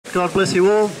God bless you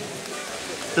all.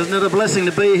 Isn't it a blessing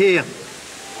to be here?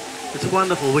 It's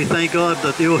wonderful. We thank God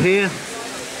that you're here,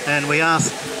 and we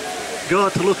ask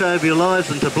God to look over your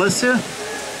lives and to bless you.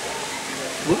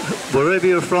 Wherever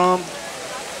you're from,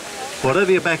 whatever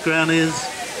your background is,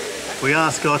 we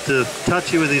ask God to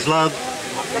touch you with his love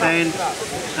and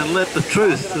let the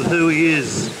truth of who he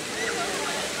is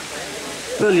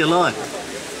fill your life.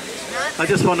 I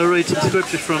just want to read some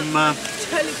scriptures from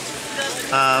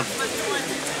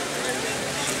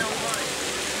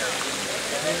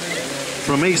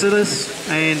Exodus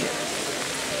and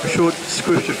a short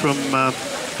scripture from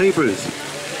Hebrews.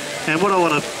 And what I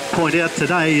want to point out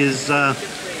today is the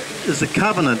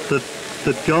covenant that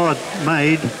God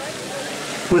made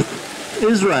with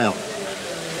Israel,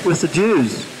 with the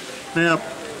Jews. Now,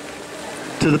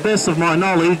 to the best of my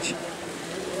knowledge,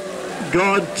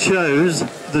 God chose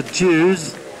the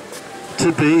Jews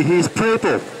to be his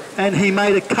people, and he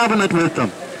made a covenant with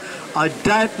them. I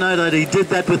don't know that he did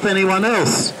that with anyone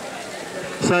else.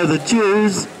 So the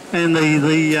Jews and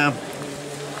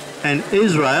and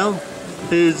Israel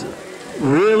is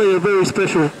really a very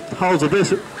special, holds a very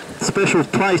special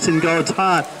place in God's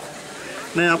heart.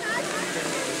 Now,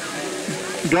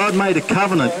 God made a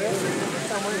covenant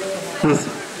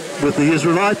with the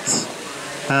Israelites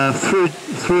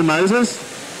through Moses.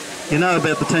 You know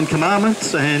about the Ten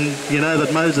Commandments, and you know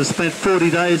that Moses spent 40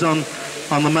 days on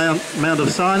the Mount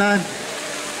of Sinai,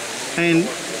 and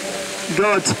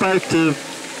God spoke to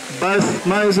both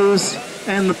Moses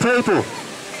and the people.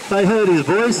 They heard his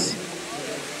voice,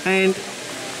 and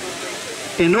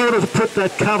in order to put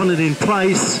that covenant in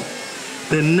place,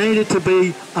 there needed to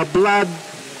be a blood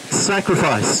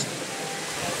sacrifice.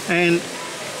 And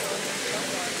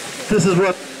this is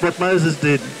what Moses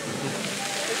did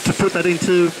to put that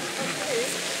into,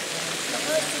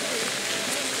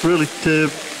 really to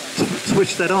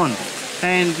switch that on.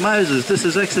 And Moses, this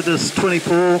is Exodus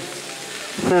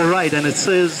 24:4-8, and it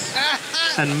says,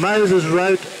 "And Moses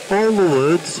wrote all the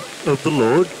words of the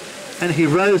Lord, and he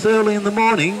rose early in the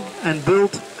morning and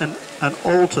built an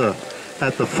altar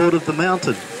at the foot of the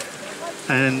mountain,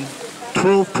 and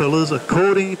 12 pillars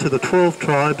according to the 12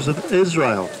 tribes of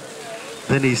Israel.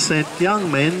 Then he sent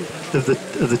young men of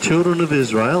the children of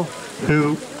Israel,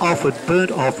 who offered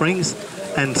burnt offerings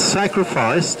and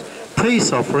sacrificed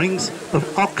peace offerings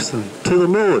of oxen to the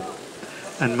Lord.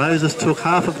 And Moses took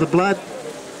half of the blood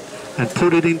and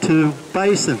put it into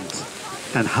basins,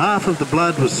 and half of the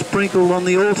blood was sprinkled on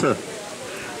the altar.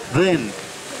 Then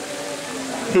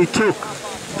he took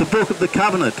the book of the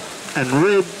covenant and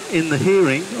read in the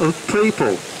hearing of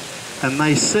people, and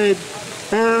they said,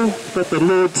 'All that the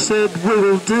Lord said we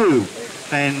will do,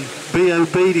 and be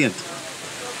obedient.'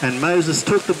 And Moses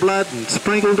took the blood and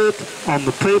sprinkled it on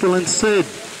the people and said,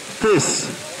 'This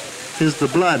is the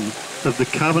blood of the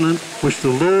covenant which the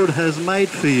Lord has made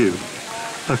for you,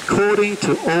 according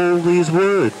to all these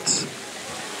words.'"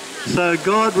 So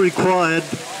God required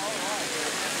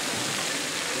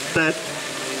that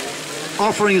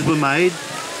offerings were made,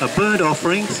 burnt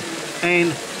offerings,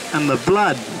 and the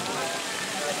blood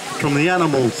from the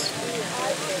animals.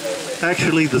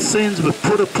 Actually, the sins were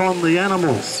put upon the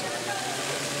animals,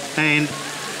 and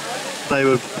they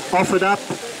were offered up,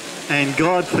 and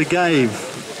God forgave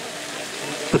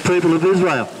the people of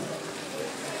Israel,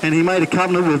 and he made a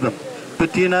covenant with them.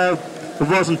 But you know, it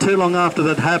wasn't too long after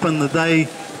that happened that the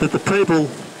people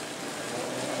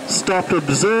stopped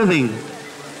observing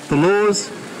the laws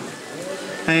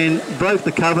and broke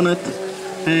the covenant,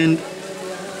 and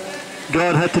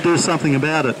God had to do something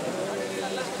about it.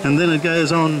 And then it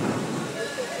goes on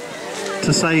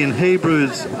to say in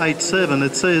Hebrews 8:7,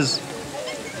 it says,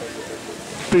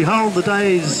 "Behold, the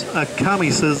days are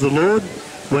coming, says the Lord,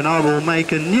 when I will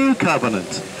make a new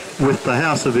covenant with the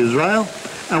house of Israel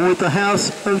and with the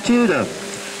house of Judah,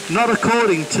 not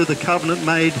according to the covenant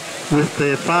made with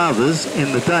their fathers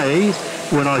in the days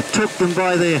when I took them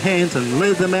by their hands and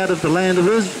led them out of the land of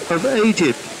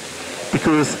Egypt,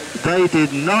 because they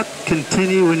did not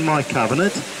continue in my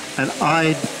covenant, and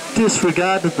I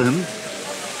disregarded them,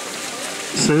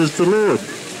 says the Lord.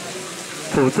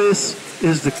 For this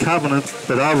is the covenant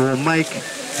that I will make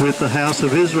with the house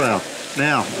of Israel."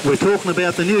 Now, we're talking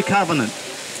about the new covenant,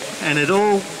 and it's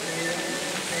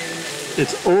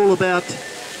all about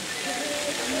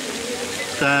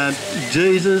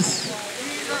Jesus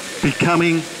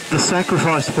becoming the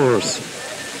sacrifice for us.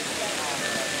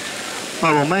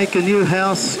 "I will make a new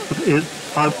house.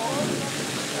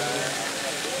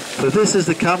 For this is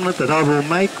the covenant that I will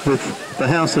make with the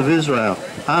house of Israel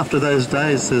after those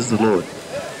days, says the Lord.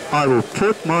 I will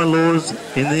put my laws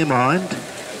in their mind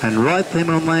and write them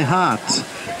on their hearts,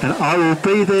 and I will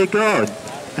be their God,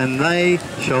 and they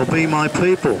shall be my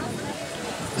people.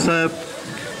 So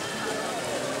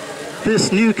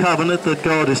this new covenant that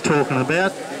God is talking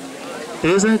about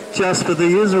isn't just for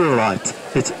the Israelites,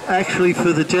 it's actually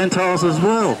for the Gentiles as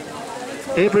well.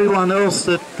 Everyone else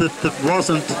that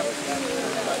wasn't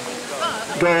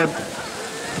God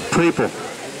people.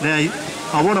 Now,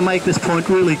 I want to make this point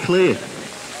really clear.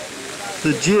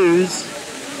 The Jews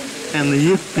and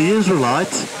the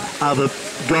Israelites are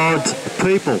God's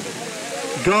people.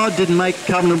 God didn't make a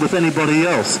covenant with anybody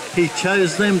else. He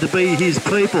chose them to be his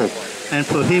people and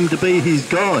for him to be his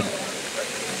God.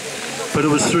 But it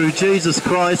was through Jesus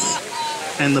Christ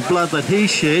and the blood that he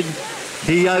shed,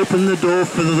 he opened the door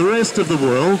for the rest of the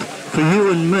world, for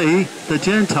you and me, the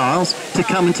Gentiles, to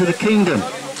come into the kingdom.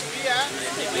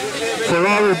 For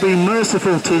I will be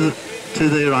merciful to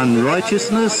their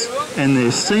unrighteousness and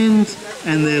their sins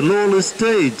and their lawless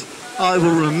deeds. I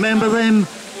will remember them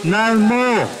no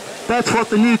more. That's what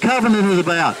the new covenant is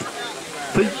about.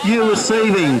 For you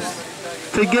receiving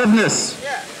forgiveness,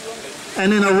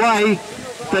 and in a way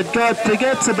that God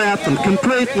forgets about them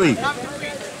completely.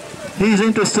 He's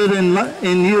interested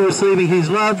in you receiving his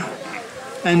love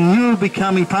and you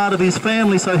becoming part of his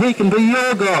family so he can be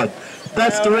your God.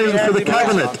 That's the reason for the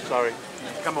covenant. Sorry,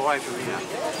 come away from here.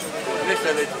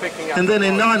 Listen, it's picking up. And then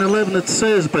in 9:11 it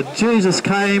says, but Jesus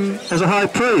came as a high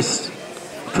priest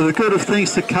for the good of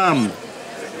things to come,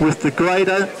 with the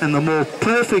greater and the more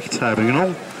perfect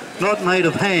tabernacle, not made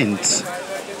of hands,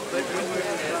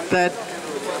 that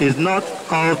is not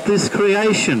of this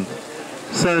creation,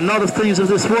 so not of things of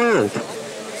this world.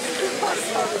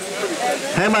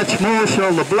 How much more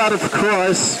shall the blood of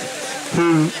Christ,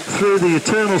 who through the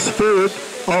eternal Spirit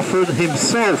offered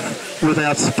himself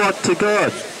without spot to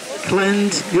God,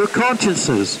 cleanse your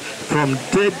consciences from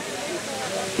dead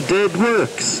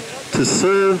works to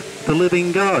serve the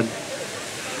living God.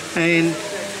 And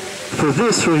for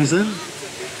this reason,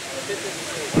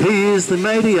 he is the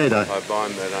mediator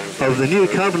of the new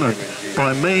covenant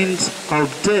by means of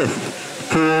death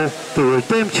for the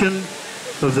redemption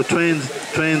of the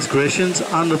transgressions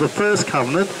under the first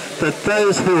covenant, that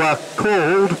those who are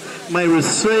called may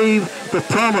receive the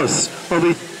promise of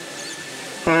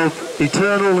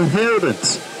eternal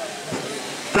inheritance.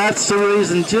 That's the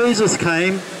reason Jesus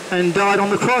came and died on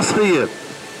the cross for you.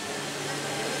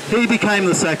 He became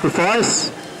the sacrifice.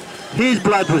 His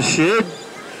blood was shed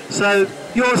so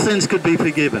your sins could be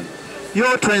forgiven.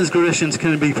 Your transgressions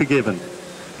can be forgiven.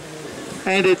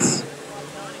 And it's,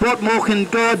 what more can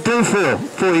God do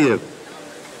for you?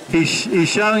 He's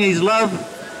showing his love.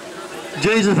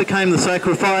 Jesus became the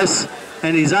sacrifice,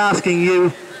 and he's asking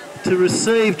you to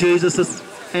receive Jesus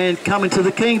and come into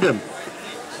the kingdom.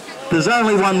 There's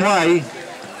only one way,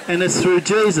 and it's through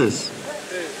Jesus.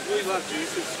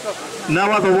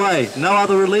 No other way, no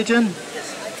other religion,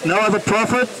 no other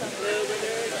prophet,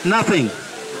 nothing.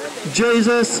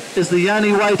 Jesus is the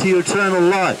only way to your eternal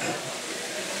life.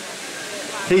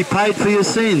 He paid for your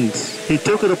sins. He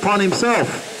took it upon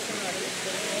himself.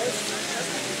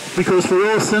 Because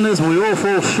we're all sinners, we all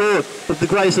fall short of the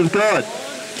grace of God.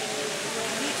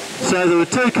 So there were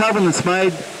two covenants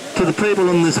made to the people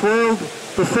in this world.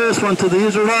 The first one to the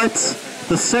Israelites,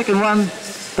 the second one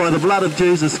by the blood of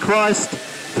Jesus Christ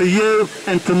for you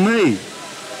and for me.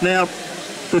 Now,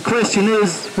 the question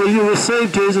is, will you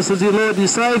receive Jesus as your Lord and your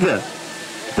Saviour?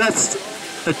 That's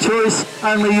a choice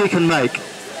only you can make.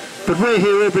 But we're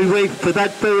here every week for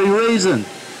that very reason,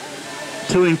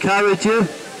 to encourage you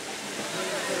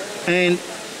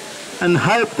and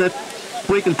hope that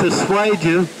we can persuade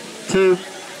you to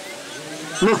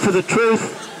look for the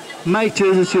truth, make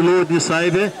Jesus your Lord and your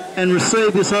Saviour, and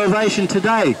receive your salvation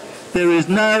today. There is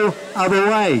no other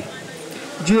way.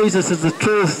 Jesus is the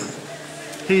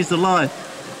truth. He's the light.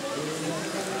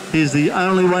 He's the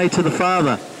only way to the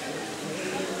Father.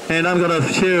 And I'm going to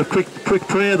share a quick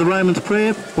prayer, the Romans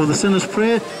prayer, or the sinner's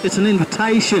prayer. It's an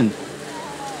invitation.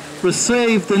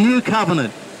 Receive the new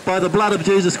covenant by the blood of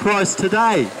Jesus Christ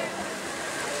today.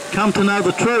 Come to know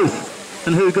the truth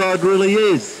and who God really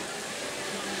is.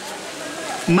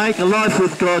 Make a life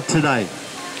with God today.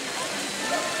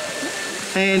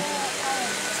 And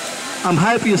I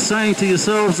hope you're saying to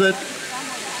yourselves that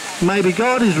maybe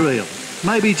God is real.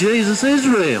 Maybe Jesus is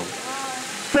real.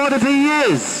 What if he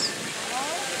is?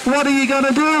 What are you going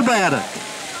to do about it?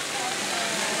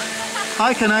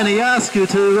 I can only ask you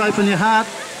to open your heart,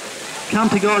 come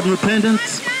to God in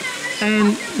repentance,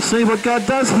 and see what God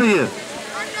does for you.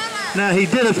 Now, he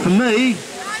did it for me,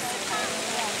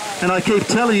 and I keep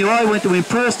telling you, I went to him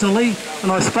personally,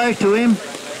 and I spoke to him,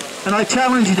 and I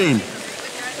challenged him.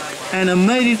 And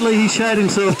immediately he showed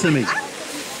himself to me.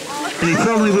 And he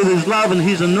filled me with his love and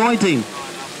his anointing.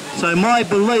 So my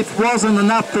belief wasn't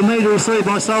enough for me to receive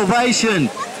my salvation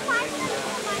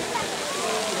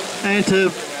and to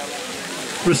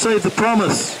receive the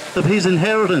promise of his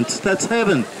inheritance. That's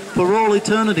heaven for all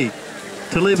eternity,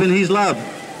 to live in his love.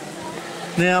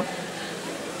 Now,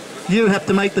 you have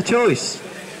to make the choice.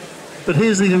 But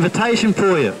here's the invitation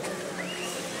for you.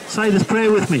 Say this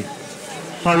prayer with me.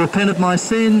 I repent of my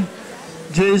sin.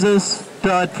 Jesus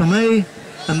died for me,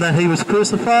 and that he was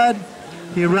crucified.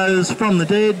 He rose from the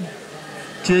dead.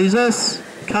 Jesus,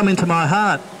 come into my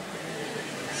heart.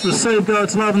 Receive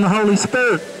God's love and the Holy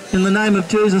Spirit in the name of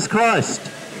Jesus Christ.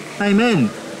 Amen.